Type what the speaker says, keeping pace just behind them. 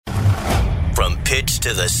pitch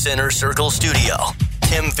to the Center Circle studio.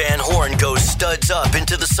 Tim Van Horn goes studs up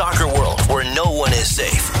into the soccer world where no one is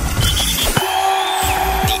safe.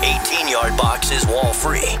 The 18-yard box is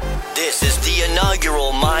wall-free. This is the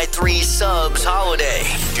inaugural My Three Subs holiday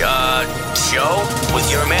show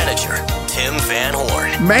with your manager, Tim Van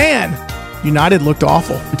Horn. Man, United looked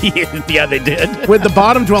awful. Yeah, they did. With the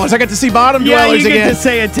bottom dwellers. I got to see bottom dwellers again. Yeah, you get to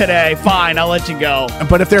say it today. Fine, I'll let you go.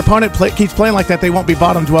 But if their opponent keeps playing like that, they won't be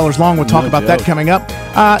bottom dwellers long. We'll talk about that coming up.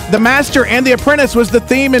 The Master and the Apprentice was the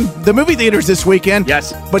theme in the movie theaters this weekend.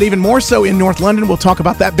 Yes. But even more so in North London. We'll talk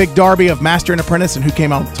about that big derby of Master and Apprentice and who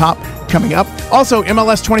came on top coming up. Also,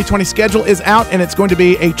 MLS 2020 schedule is out, and it's going to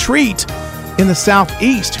be a treat in the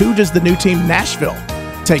Southeast. Who does the new team Nashville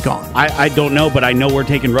take on? I don't know, but I know we're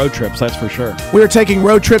taking road trips, that's for sure. We're taking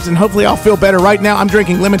road trips, and hopefully I'll feel better. Right now, I'm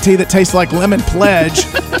drinking lemon tea that tastes like Lemon Pledge.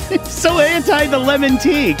 So anti the lemon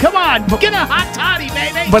tea. Come on, get a hot toddy,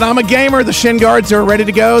 baby. But I'm a gamer. The shin guards are ready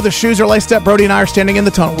to go. The shoes are laced up. Brody and I are standing in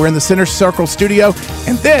the tunnel. We're in the Center Circle studio,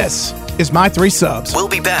 and this is My Three Subs. We'll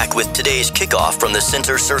be back with today's kickoff from the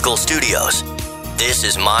Center Circle studios. This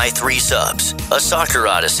is My Three Subs, a soccer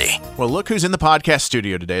odyssey. Well, look who's in the podcast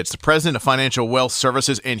studio today. It's the president of Financial Wealth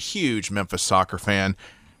Services and huge Memphis soccer fan,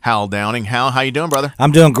 Hal Downing. Hal, how you doing, brother?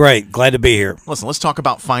 I'm doing great. Glad to be here. Listen, let's talk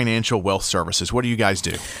about Financial Wealth Services. What do you guys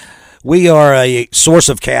do? We are a source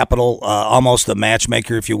of capital, almost a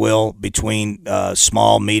matchmaker, if you will, between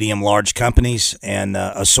small, medium, large companies and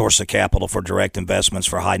a source of capital for direct investments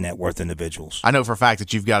for high net worth individuals. I know for a fact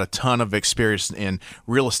that you've got a ton of experience in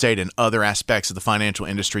real estate and other aspects of the financial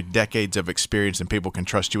industry, decades of experience, and people can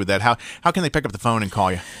trust you with that. How can they pick up the phone and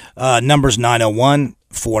call you? Number's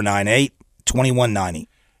 901-498-2190.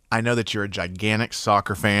 I know that you're a gigantic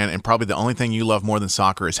soccer fan, and probably the only thing you love more than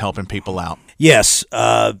soccer is helping people out. Yes,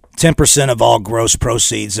 10% of all gross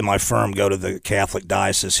proceeds in my firm go to the Catholic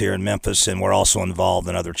Diocese here in Memphis, and we're also involved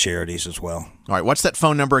in other charities as well. All right, what's that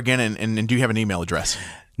phone number again, and do you have an email address?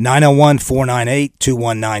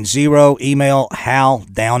 901-498-2190. Email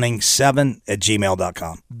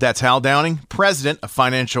haldowning7@gmail.com. That's Hal Downing, president of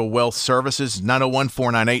Financial Wealth Services,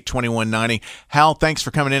 901-498-2190. Hal, thanks for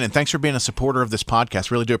coming in, and thanks for being a supporter of this podcast.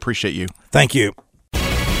 Really do appreciate you. Thank you.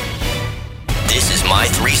 This is My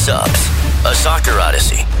Three Subs, a soccer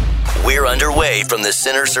odyssey. We're underway from the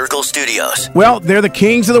Center Circle studios. Well, they're the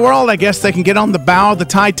kings of the world. I guess they can get on the bow of the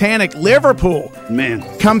Titanic. Liverpool, Man,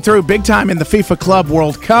 come through big time in the FIFA Club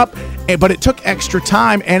World Cup, but it took extra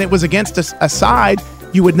time, and it was against a side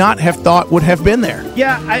you would not have thought would have been there.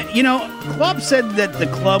 yeah, Klopp said that the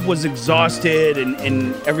club was exhausted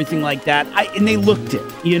and everything like that, and they looked it.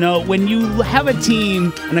 When you have a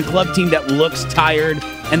team and a club team that looks tired,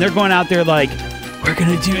 and they're going out there like, we're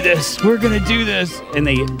going to do this, and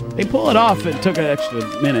they pull it off. It took an extra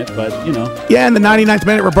minute, but, Yeah, in the 99th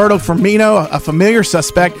minute, Roberto Firmino, a familiar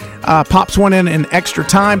suspect, pops one in extra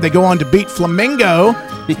time. They go on to beat Flamengo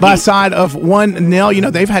by a side of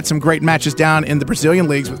 1-0. They've had some great matches down in the Brazilian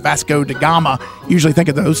leagues with Vasco da Gama. Usually think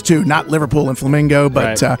of those two, not Liverpool and Flamengo,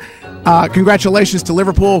 but congratulations to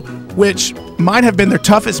Liverpool, which might have been their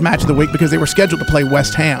toughest match of the week because they were scheduled to play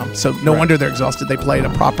West Ham. So no wonder they're exhausted. They played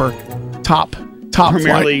a proper top Premier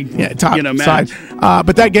flight. League, top match. side.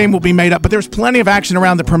 But that game will be made up. But there's plenty of action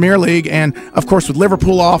around the Premier League, and of course with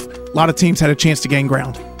Liverpool off, a lot of teams had a chance to gain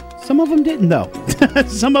ground. Some of them didn't, though.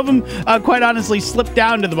 Some of them, quite honestly, slipped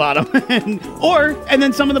down to the bottom. and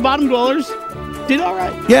then some of the bottom dwellers did all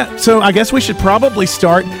right. Yeah, so I guess we should probably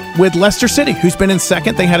start with Leicester City, who's been in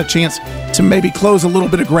second. They had a chance to maybe close a little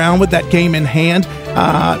bit of ground with that game in hand.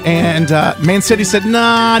 And Man City said,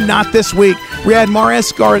 nah, not this week. Riyad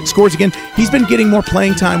Mahrez scores again. He's been getting more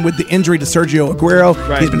playing time with the injury to Sergio Aguero.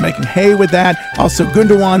 Right. He's been making hay with that. Also,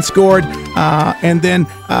 Gundogan scored. And then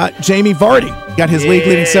Jamie Vardy got his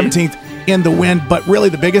league-leading 17th in the win. But really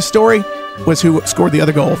the biggest story was who scored the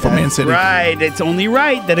other goal for Man City. Right. It's only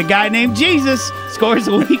right that a guy named Jesus scores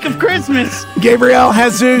a week of Christmas. Gabriel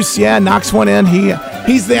Jesus, knocks one in.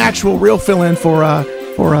 He's the actual real fill-in for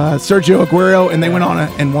Sergio Aguero, and they went on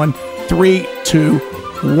and won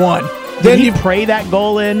 3-1. Did he pray that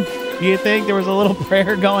goal in? Do you think there was a little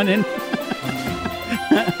prayer going in?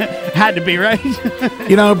 Had to be, right?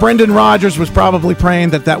 Brendan Rodgers was probably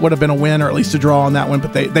praying that would have been a win or at least a draw on that one,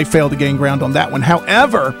 but they failed to gain ground on that one.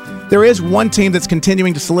 However, there is one team that's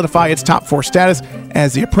continuing to solidify its top four status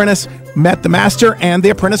as the Apprentice met the Master, and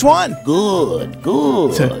the Apprentice won. Good.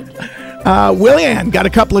 Willian got a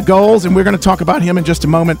couple of goals, and we're going to talk about him in just a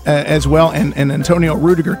moment as well, and Antonio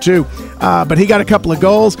Rudiger too. But he got a couple of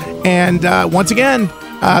goals, and once again,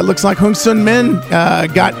 looks like Heung-Sun Min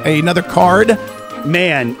got another card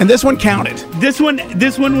Man. And this one counted. This one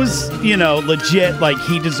was, legit. Like,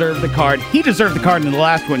 he deserved the card. He deserved the card in the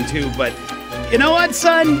last one, too. But you know what,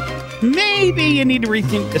 son? Maybe you need to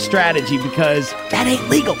rethink the strategy because that ain't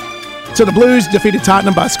legal. So the Blues defeated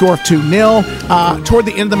Tottenham by a score of 2-0. Toward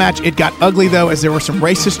the end of the match, it got ugly, though, as there were some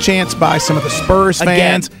racist chants by some of the Spurs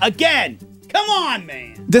fans. Again. Come on,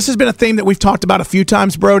 man. This has been a theme that we've talked about a few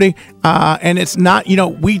times, Brody, and it's not,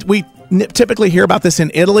 we typically hear about this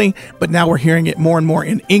in Italy, but now we're hearing it more and more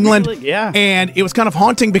in England. Really? Yeah. And it was kind of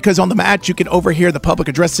haunting because on the match, you could overhear the public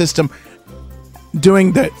address system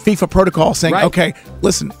doing the FIFA protocol saying, right. Okay,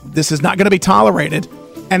 listen, this is not going to be tolerated.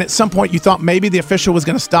 And at some point, you thought maybe the official was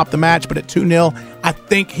going to stop the match, but at 2-0, I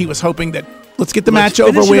think he was hoping that let's get the match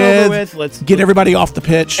over with. Let's get everybody off the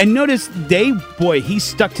pitch. And notice, he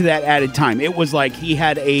stuck to that added time. It was like he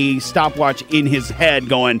had a stopwatch in his head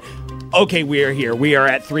going, okay, we are here. We are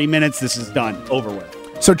at 3 minutes. This is done. Over with.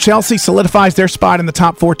 So Chelsea solidifies their spot in the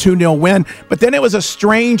top four, 2-0 win. But then it was a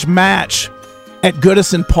strange match at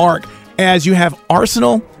Goodison Park as you have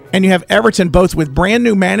Arsenal and you have Everton, both with brand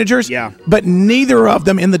new managers, but neither of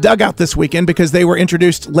them in the dugout this weekend because they were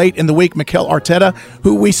introduced late in the week. Mikel Arteta,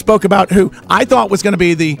 who we spoke about, who I thought was going to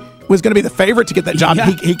be the favorite to get that job.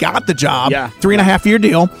 Yeah. He got the job. Yeah. 3.5-year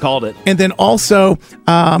deal. Called it. And then also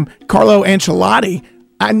Carlo Ancelotti.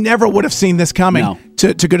 I never would have seen this coming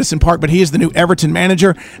to Goodison Park, but he is the new Everton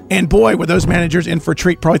manager. And boy, were those managers in for a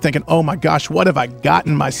treat, probably thinking, oh my gosh, what have I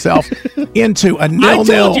gotten myself into? A 0-0. I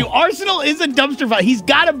told you, Arsenal is a dumpster fire. He's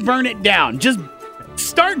got to burn it down. Just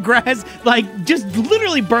start grass, just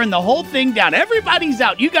literally burn the whole thing down. Everybody's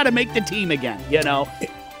out. You got to make the team again,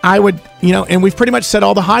 I would, and we've pretty much said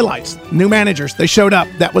all the highlights. New managers, they showed up.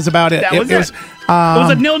 That was about it. It was a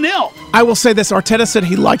 0-0. I will say this. Arteta said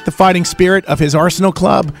he liked the fighting spirit of his Arsenal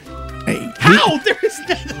club. How? There's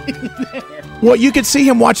nothing there. Well, you could see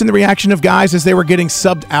him watching the reaction of guys as they were getting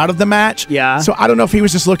subbed out of the match. Yeah. So I don't know if he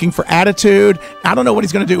was just looking for attitude. I don't know what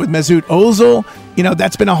he's going to do with Mesut Ozil.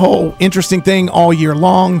 That's been a whole interesting thing all year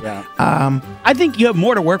long. Yeah. I think you have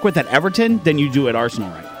more to work with at Everton than you do at Arsenal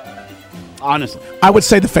right now. Honestly, I would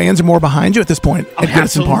say the fans are more behind you at this point at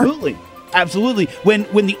Goodison Park. Absolutely.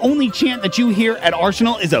 When the only chant that you hear at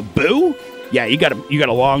Arsenal is a boo, yeah, you got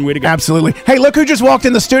a long way to go. Absolutely. Hey, look who just walked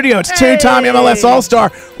in the studio. It's two-time MLS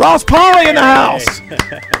All-Star Ross Pauly in the house.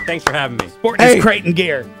 Thanks for having me. Sporting his Creighton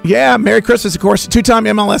gear. Yeah, Merry Christmas, of course. Two-time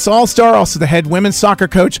MLS All-Star, also the head women's soccer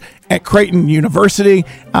coach at Creighton University.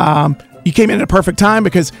 You came in at a perfect time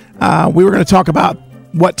because we were going to talk about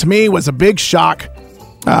what to me was a big shock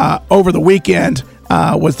over the weekend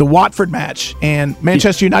was the Watford match and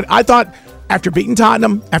Manchester United. I thought after beating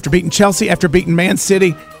Tottenham, after beating Chelsea, after beating Man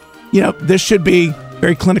City, this should be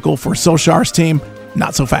very clinical for Solskjaer's team.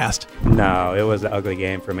 Not so fast. No, it was an ugly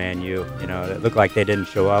game for Man U. It looked like they didn't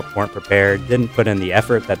show up, weren't prepared, didn't put in the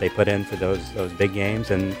effort that they put into those big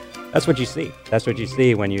games, and that's what you see. That's what you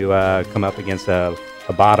see when you come up against a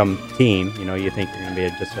bottom team. You think you're going to be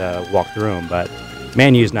just walk through them, but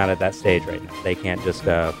Man U's not at that stage right now. They can't just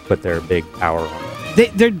put their big power on them.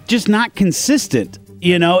 They're just not consistent.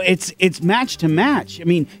 It's match to match. I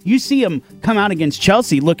mean, you see them come out against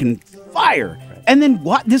Chelsea looking fire. Right. And then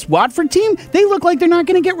this Watford team, they look like they're not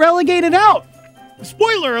going to get relegated out.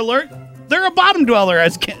 Spoiler alert, they're a bottom dweller,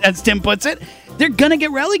 as Tim puts it. They're going to get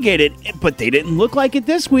relegated, but they didn't look like it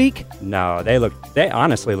this week. No, they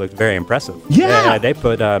honestly looked very impressive. Yeah. They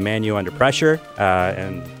put Man U under pressure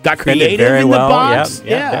and got creative very in well. the box.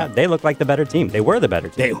 Yeah. They looked like the better team. They were the better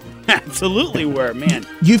team. They absolutely were, man.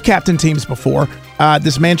 You've captained teams before.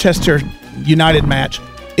 This Manchester United match,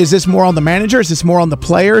 is this more on the manager? Is this more on the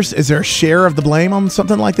players? Is there a share of the blame on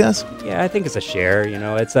something like this? Yeah, I think it's a share.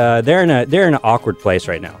 It's they're in an awkward place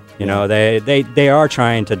right now. They are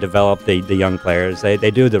trying to develop the young players.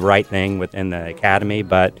 They do the right thing within the academy,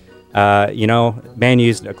 but Man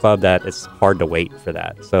U's a club that it's hard to wait for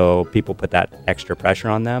that. So people put that extra pressure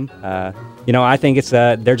on them. I think it's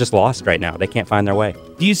they're just lost right now. They can't find their way.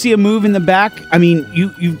 Do you see a move in the back? I mean,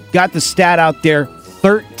 you've got the stat out there.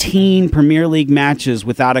 13 Premier League matches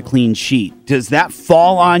without a clean sheet. Does that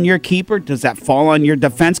fall on your keeper? Does that fall on your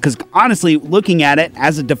defense? Because honestly, looking at it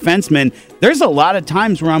as a defenseman, there's a lot of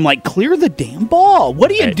times where I'm like, clear the damn ball. What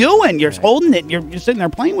are you doing? You're holding it. You're sitting there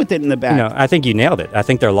playing with it in the back. I think you nailed it. I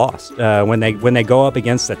think they're lost. When they go up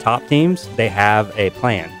against the top teams, they have a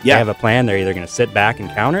plan. Yeah. They have a plan. They're either going to sit back and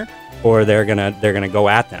counter, or they're gonna go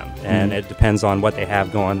at them. And it depends on what they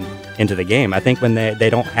have going into the game. I think when they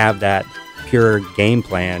don't have that pure game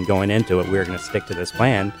plan going into it, we're going to stick to this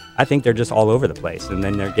plan, I think they're just all over the place, and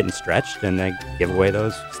then they're getting stretched and they give away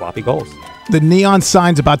those sloppy goals. The neon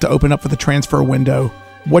sign's about to open up for the transfer window.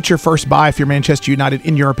 What's your first buy if you're Manchester United,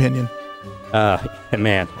 in your opinion?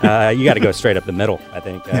 Man, you got to go straight up the middle. I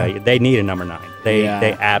think they need a number 9. They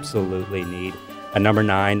absolutely need a number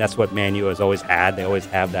 9. That's what Man U has always had. They always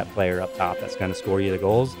have that player up top that's going to score you the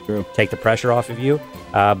goals, take the pressure off of you.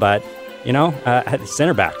 But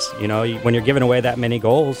center backs. When you're giving away that many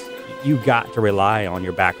goals, you got to rely on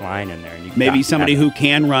your back line in there. And maybe somebody who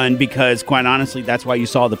can run, because quite honestly, that's why you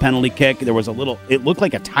saw the penalty kick. There was it looked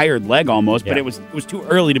like a tired leg almost, but it was too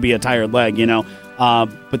early to be a tired leg,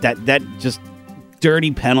 But that just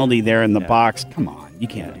dirty penalty there in the box. Come on, you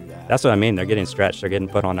can't do that. That's what I mean. They're getting stretched. They're getting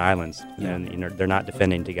put on islands, and they're not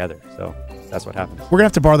defending together. So that's what happens. We're gonna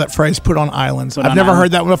have to borrow that phrase, "put on islands." I've never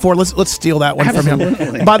heard that one before. Let's steal that one from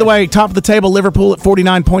him. By the way, top of the table, Liverpool at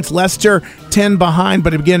 49 points, Leicester 10 behind.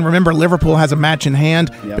 But again, remember, Liverpool has a match in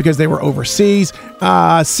hand because they were overseas.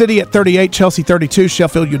 City at 38, Chelsea 32,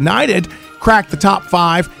 Sheffield United cracked the top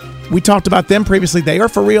 5. We talked about them previously. They are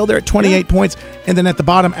for real. They're at 28 points. And then at the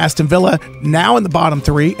bottom, Aston Villa, now in the bottom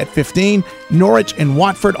 3 at 15. Norwich and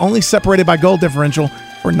Watford only separated by goal differential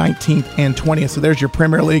for 19th and 20th. So there's your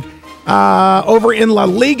Premier League. Over in La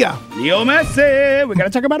Liga, Leo Messi. We got to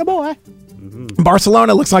talk about a boy.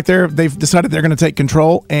 Barcelona looks like they've decided they're going to take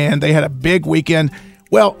control, and they had a big weekend.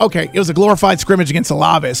 Well, okay, it was a glorified scrimmage against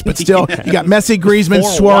Alaves, but still, you got Messi, Griezmann,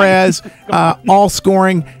 Suarez, all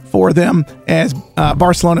scoring for them as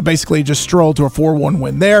Barcelona basically just strolled to a 4-1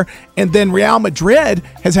 win there. And then Real Madrid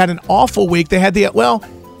has had an awful week. They had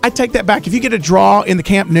I take that back. If you get a draw in the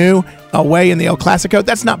Camp Nou away in the El Clasico,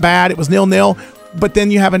 that's not bad. It was 0-0. But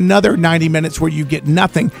then you have another 90 minutes where you get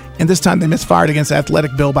nothing, and this time they misfired against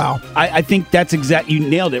Athletic Bilbao. I think that's you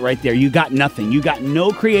nailed it right there. You got nothing. You got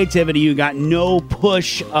no creativity. You got no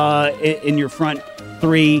push in your front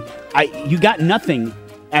 3. You got nothing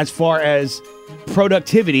as far as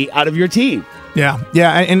productivity out of your team. Yeah,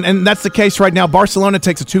 and that's the case right now. Barcelona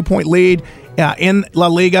takes a 2-point lead in La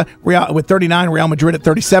Liga with 39, Real Madrid at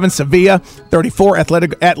 37, Sevilla 34,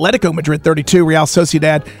 Atletico Madrid 32, Real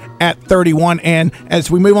Sociedad at 31. And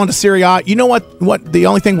as we move on to Serie A, you know what the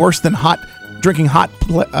only thing worse than drinking hot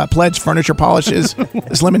Pledge furniture polish is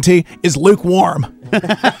lemon tea is lukewarm.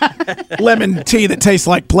 Lemon tea that tastes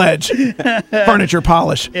like Pledge furniture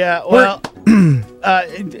polish. Yeah, well,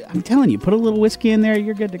 I'm telling you, put a little whiskey in there,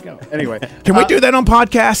 you're good to go. Anyway, can we do that on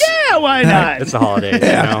podcast? Yeah, why not? It's the holidays.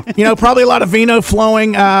 Probably a lot of vino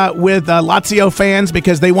flowing with Lazio fans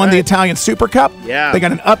because they won the Italian Super Cup. Yeah, they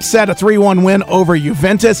got an upset, a 3-1 win over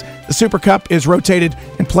Juventus. The Super Cup is rotated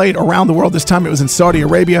and played around the world. This time it was in Saudi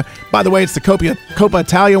Arabia. By the way, it's the Coppa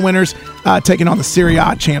Italia winners taking on the Serie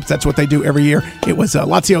A champs. That's what they do every year. It was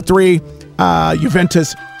Lazio 3,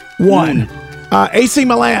 Juventus 1. AC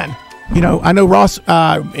Milan. I know Ross.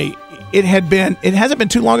 It hasn't been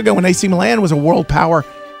too long ago when AC Milan was a world power,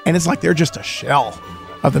 and it's like they're just a shell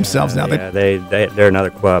of themselves now. Yeah, they're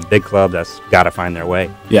another big club that's got to find their way.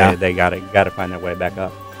 Yeah, they got to find their way back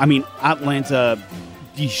up. I mean, Atlanta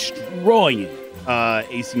destroying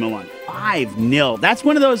AC Milan 5-0. That's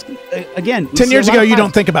one of those. Again, 10 years ago, you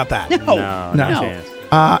don't think about that. No. Chance.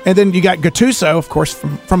 And then you got Gattuso, of course,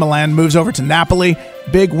 from Milan, moves over to Napoli.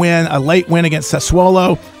 Big win, a late win against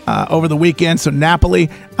Sassuolo over the weekend. So Napoli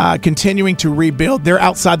continuing to rebuild. They're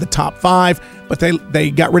outside the top 5, but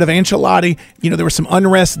they got rid of Ancelotti. There was some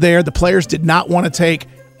unrest there. The players did not want to take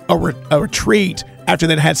a retreat after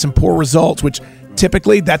they'd had some poor results, which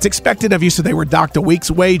typically that's expected of you. So they were docked a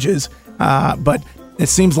week's wages. But it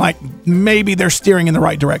seems like maybe they're steering in the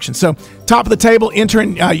right direction. So top of the table, Inter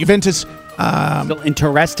and Juventus. Still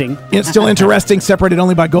interesting. It's still interesting, separated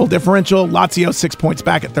only by goal differential. Lazio 6 points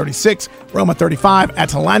back at 36, Roma 35,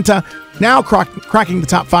 Atalanta now cracking the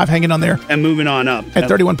top 5, hanging on there. And moving on up. At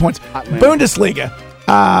 31 points. Bundesliga,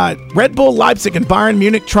 Red Bull, Leipzig, and Bayern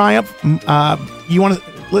Munich triumph. You want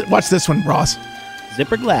to watch this one, Ross?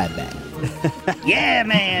 Zipper Gladbach. Yeah,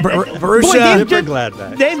 man. Borussia. Zipper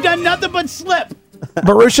Gladbach. They've done nothing but slip.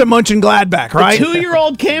 Borussia Mönchengladbach, right? The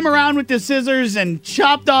 2-year-old came around with the scissors and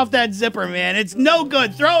chopped off that zipper, man. It's no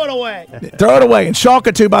good. Throw it away. Throw it away. And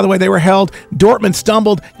Schalke, too, by the way, they were held. Dortmund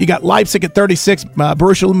stumbled. You got Leipzig at 36,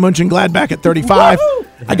 Borussia Mönchengladbach at 35. Woo-hoo!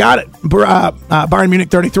 I got it. Bayern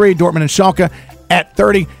Munich 33, Dortmund and Schalke at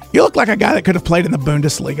 30. You look like a guy that could have played in the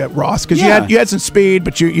Bundesliga, Ross, because you had some speed,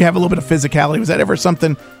 but you have a little bit of physicality. Was that ever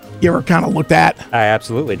something you ever kind of looked at? I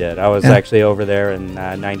absolutely did. I was actually over there in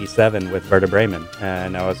 '97 with Werder Bremen,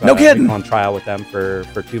 and I was no kidding. On trial with them for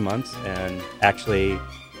 2 months, and actually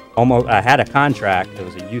I had a contract. It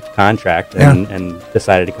was a youth contract, and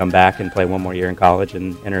decided to come back and play one more year in college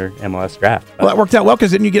and enter MLS draft. Well, that worked out well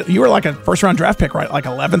because didn't you were like a first-round draft pick, right? Like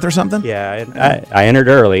 11th or something? Yeah, I entered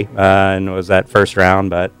early and was that first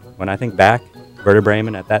round, but when I think back, Werder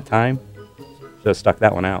Bremen at that time, have stuck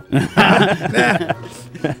that one out.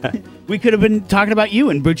 We could have been talking about you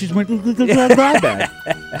and Butch's went bad.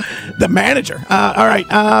 The manager. All right,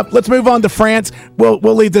 let's move on to France. We'll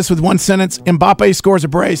leave this with one sentence. Mbappe scores a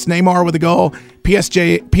brace. Neymar with a goal.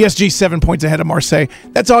 PSG 7 points ahead of Marseille.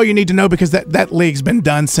 That's all you need to know because that league's been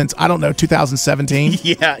done since, I don't know, 2017.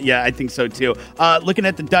 Yeah, I think so too. Looking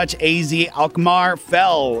at the Dutch, AZ Alkmaar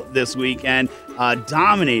fell this weekend,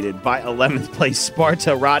 dominated by 11th place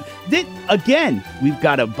Sparta Rod. Again, we've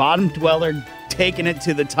got a bottom dweller taking it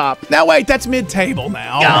to the top. Now wait, that's mid-table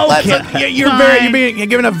now. Okay. You're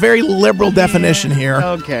giving a very liberal definition here.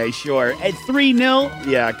 Okay, sure. At 3-0,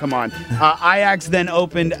 yeah, come on. Ajax then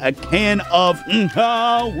opened a can of and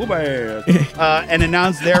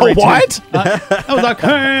announced their return. What? That was a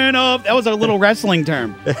can of. That was a little wrestling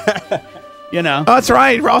term. You know. Oh, that's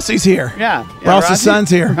right. Rossi's here. Yeah. Rossi's son's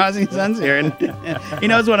here. Rossi's son's here. And he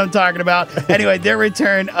knows what I'm talking about. Anyway, their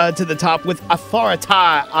return to the top with authority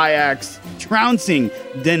Ajax trouncing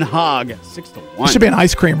Den Haag 6-1. It should be an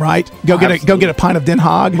ice cream, right? Go get a pint of Den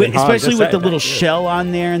Haag. Especially with the little shell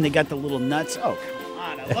on there, and they got the little nuts. Oh, come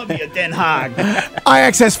on. I love you, Den Haag.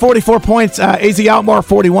 Ajax has 44 points. AZ Alkmaar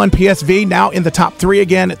 41. PSV now in the top 3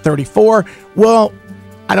 again at 34. Well,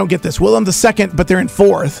 I don't get this. Willem the second, but they're in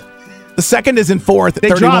 4th. The second is in 4th at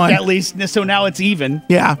 31. They dropped at least, so now it's even.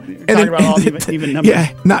 Yeah. And then, about all even numbers.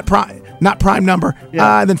 Yeah, not prime number.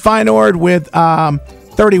 Yeah. Then Feyenoord with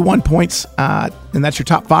 31 points, and that's your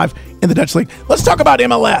top 5 in the Dutch league. Let's talk about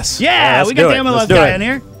MLS. Yeah, we got the MLS guy in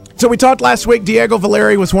here. So we talked last week, Diego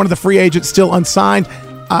Valeri was one of the free agents still unsigned.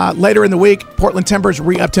 Later in the week, Portland Timbers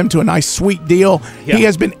re-upped him to a nice, sweet deal. Yeah. He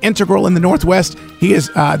has been integral in the Northwest. He is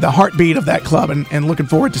the heartbeat of that club, and looking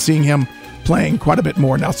forward to seeing him playing quite a bit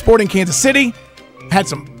more. Now, Sporting Kansas City had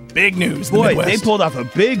some big news. Boy, they pulled off a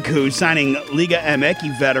big coup signing Liga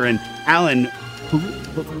MX veteran Alan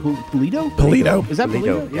Pulido? Is that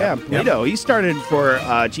Pulido? Yeah, Pulido. He started for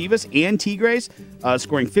Chivas and Tigres,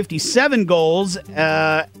 scoring 57 goals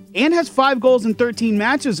and has 5 goals in 13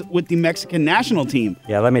 matches with the Mexican national team.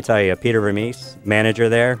 Yeah, let me tell you, Peter Vermes, manager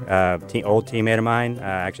there, old teammate of mine,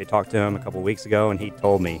 I actually talked to him a couple weeks ago, and he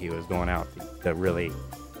told me he was going out to really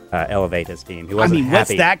elevate his team. He wasn't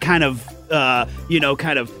happy. What's that kind of,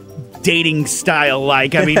 dating style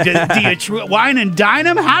like? I mean, do you wine and dine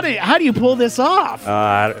him? How do you pull this off?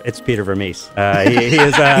 It's Peter Vermes. He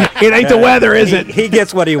is. It ain't the weather, is it? He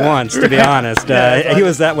gets what he wants, to be honest. He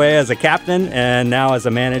was that way as a captain, and now as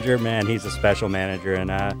a manager, man, he's a special manager,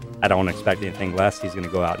 and I don't expect anything less. He's going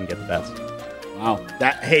to go out and get the best. Wow.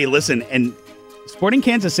 Hey, listen, and Sporting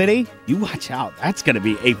Kansas City, you watch out. That's going to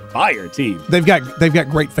be a fire team. They've got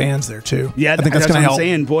great fans there too. Yeah, I think that's going to help.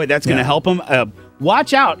 Saying, boy, that's going to help them.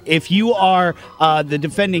 Watch out if you are the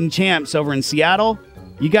defending champs over in Seattle.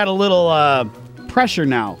 You got a little pressure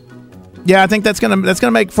now. Yeah, I think that's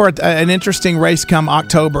gonna make for an interesting race come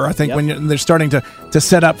October. I think when they're starting to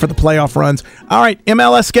set up for the playoff runs. All right,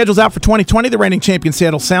 MLS schedule's out for 2020. The reigning champion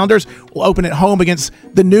Seattle Sounders will open at home against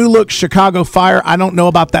the new look Chicago Fire. I don't know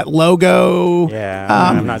about that logo. Yeah,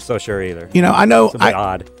 I'm not so sure either. I know it's a bit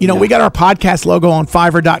odd. We got our podcast logo on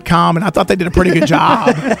Fiverr.com, and I thought they did a pretty good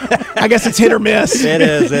job. I guess it's hit or miss. It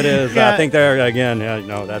is. Yeah. I think they're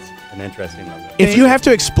that's an interesting logo. If you have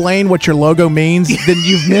to explain what your logo means, then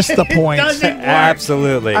you've missed the point.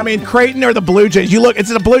 Absolutely. I mean, Creighton or the Blue Jays. You're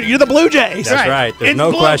the Blue Jays. That's right. There's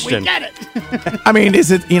no question. We get it. I mean,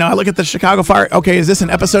 is it? I look at the Chicago Fire. Okay, is this an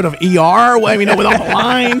episode of ER? Well, with all the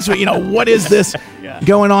lines. What is this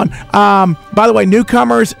going on? By the way,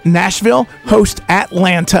 newcomers Nashville host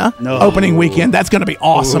Atlanta opening weekend. That's going to be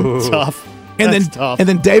awesome. Ooh. Tough. And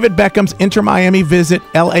then David Beckham's Inter Miami visit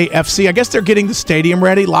LAFC. I guess they're getting the stadium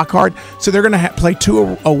ready, Lockhart. So they're going to play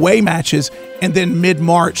 2 away matches, and then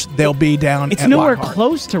mid-March they'll be down. It's at nowhere Lockhart.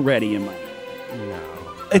 Close to ready in Miami. No,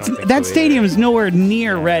 that stadium is nowhere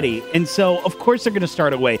near ready, and so of course they're going to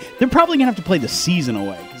start away. They're probably going to have to play the season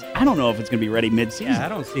away because I don't know if it's going to be ready mid-season. Yeah, I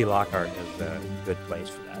don't see Lockhart as a good place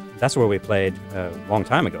for that. That's where we played a long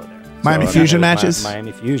time ago there. Miami Fusion matches.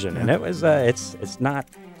 Miami Fusion, and it was it's not.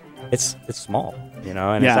 It's small,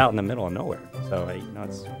 and it's out in the middle of nowhere. So, I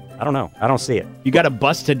don't know. I don't see it. You got a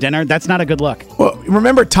bus to dinner? That's not a good look. Well,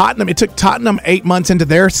 remember Tottenham? It took Tottenham 8 months into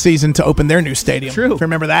their season to open their new stadium. True.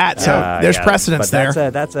 Remember that? So there's precedence there.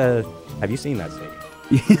 Have you seen that stadium?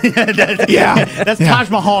 That's Taj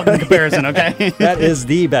Mahal in comparison, okay? That is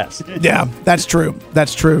the best. Yeah, that's true.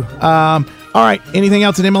 All right, anything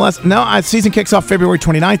else in MLS? No, season kicks off February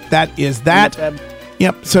 29th. That is that.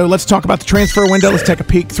 Yep, so let's talk about the transfer window. Let's take a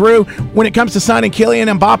peek through. When it comes to signing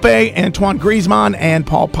Kylian Mbappe, Antoine Griezmann, and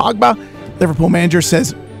Paul Pogba, Liverpool manager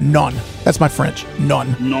says None. That's my French.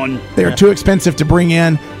 None. None. They are too expensive to bring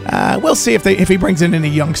in. We'll see if he brings in any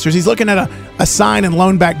youngsters. He's looking at a sign and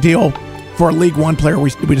loan back deal for a League One player we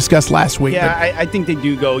discussed last week. Yeah, I think they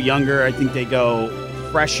do go younger. I think they go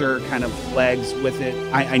fresher kind of legs with it.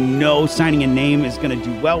 I know signing a name is going to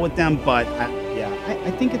do well with them, but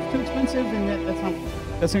I think it's too expensive, and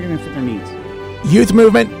that's not going to fit their needs. Youth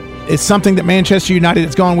movement is something that Manchester United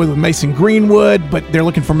has gone with Mason Greenwood, but they're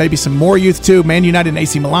looking for maybe some more youth too. Man United and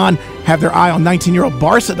AC Milan have their eye on 19-year-old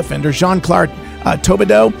Barca defender Jean-Claude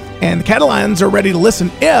Todibo, and the Catalans are ready to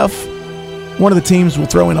listen if one of the teams will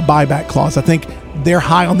throw in a buyback clause. I think they're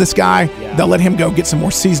high on this guy. Yeah. They'll let him go get some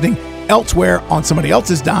more seasoning elsewhere on somebody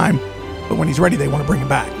else's dime, but when he's ready, they want to bring him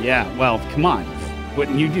back. Yeah, well, come on.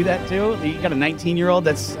 Wouldn't you do that too? You got a 19-year-old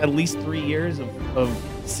that's at least 3 years of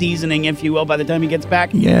seasoning, if you will, by the time he gets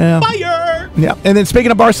back. Yeah. Fire! Yeah. And then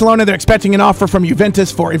speaking of Barcelona, they're expecting an offer from Juventus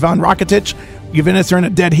for Ivan Rakitic. Juventus are in a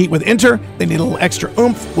dead heat with Inter. They need a little extra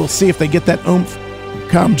oomph. We'll see if they get that oomph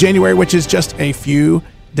come January, which is just a few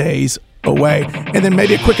days away. And then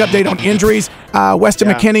maybe a quick update on injuries. Weston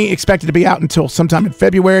McKennie expected to be out until sometime in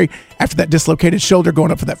February after that dislocated shoulder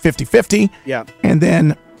going up for that 50-50. Yeah. And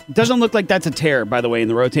then... Doesn't look like that's a tear, by the way, in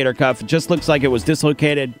the rotator cuff. It just looks like it was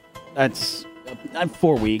dislocated. That's a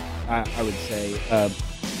 4-week, I would say,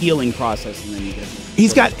 healing process, and then you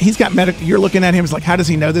get. He's got medical. You're looking at him as like, how does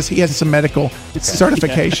he know this? He has some medical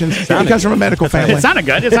certifications. He comes from a medical family. It sounded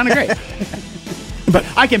good. It sounded great. But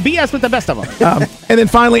I can BS with the best of them. And then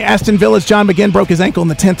finally, Aston Villa's John McGinn broke his ankle in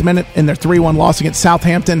the 10th minute in their 3-1 loss against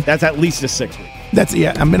Southampton. That's at least a 6 week. That's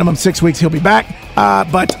a minimum 6 weeks. He'll be back.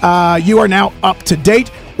 But you are now up to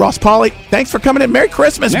date. Ross Pauly, thanks for coming in. Merry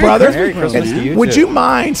Christmas, brother. Merry Christmas to you, Would too. you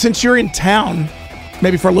mind, since you're in town,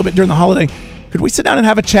 maybe for a little bit during the holiday, could we sit down and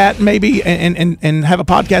have a chat maybe and have a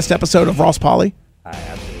podcast episode of Ross Pauly? I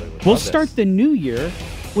absolutely would. We'll start the new year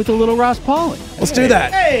with a little Ross Pauly. Let's do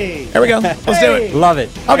that. Hey! There we go. Let's do it. Love it.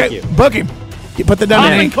 Okay, book him. You put that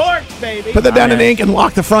down in ink. Corks, baby. Put that down in ink and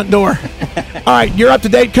lock the front door. All right, you're up to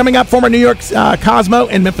date. Coming up, former New York Cosmo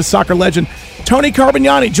and Memphis soccer legend Tony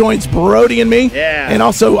Carbagnani joins Brody and me. Yeah. And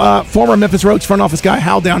also former Memphis Rogues front office guy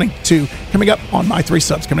Hal Downing, too. Coming up on My Three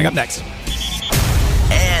Subs. Coming up next.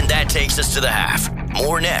 And that takes us to the half.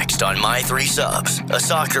 More next on My Three Subs, a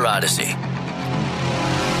soccer odyssey.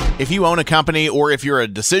 If you own a company or if you're a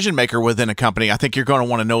decision maker within a company, I think you're going to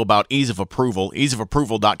want to know about Ease of Approval.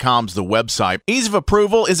 EaseOfApproval.com is the website. Ease of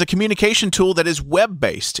Approval is a communication tool that is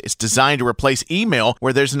web-based. It's designed to replace email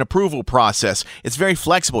where there's an approval process. It's very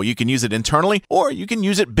flexible. You can use it internally or you can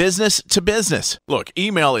use it business to business. Look,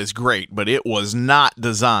 email is great, but it was not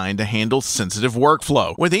designed to handle sensitive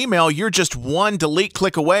workflow. With email, you're just one delete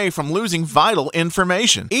click away from losing vital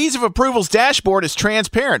information. Ease of Approval's dashboard is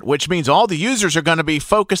transparent, which means all the users are going to be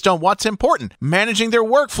focused on what's important, managing their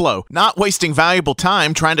workflow, not wasting valuable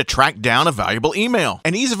time trying to track down a valuable email.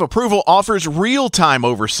 And Ease of Approval offers real-time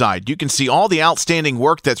oversight. You can see all the outstanding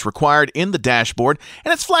work that's required in the dashboard,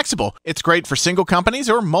 and it's flexible. It's great for single companies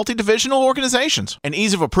or multi-divisional organizations. And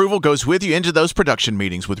Ease of Approval goes with you into those production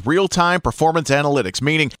meetings with real-time performance analytics,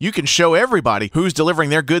 meaning you can show everybody who's delivering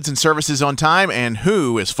their goods and services on time and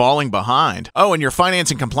who is falling behind. Oh, and your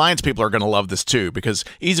finance and compliance people are going to love this too, because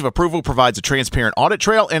Ease of Approval provides a transparent audit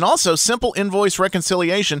trail and also simple invoice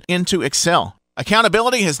reconciliation into Excel.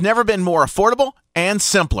 Accountability has never been more affordable and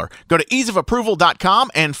simpler. Go to easeofapproval.com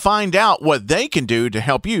and find out what they can do to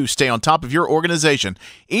help you stay on top of your organization.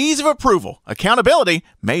 Ease of Approval. Accountability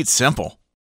made simple.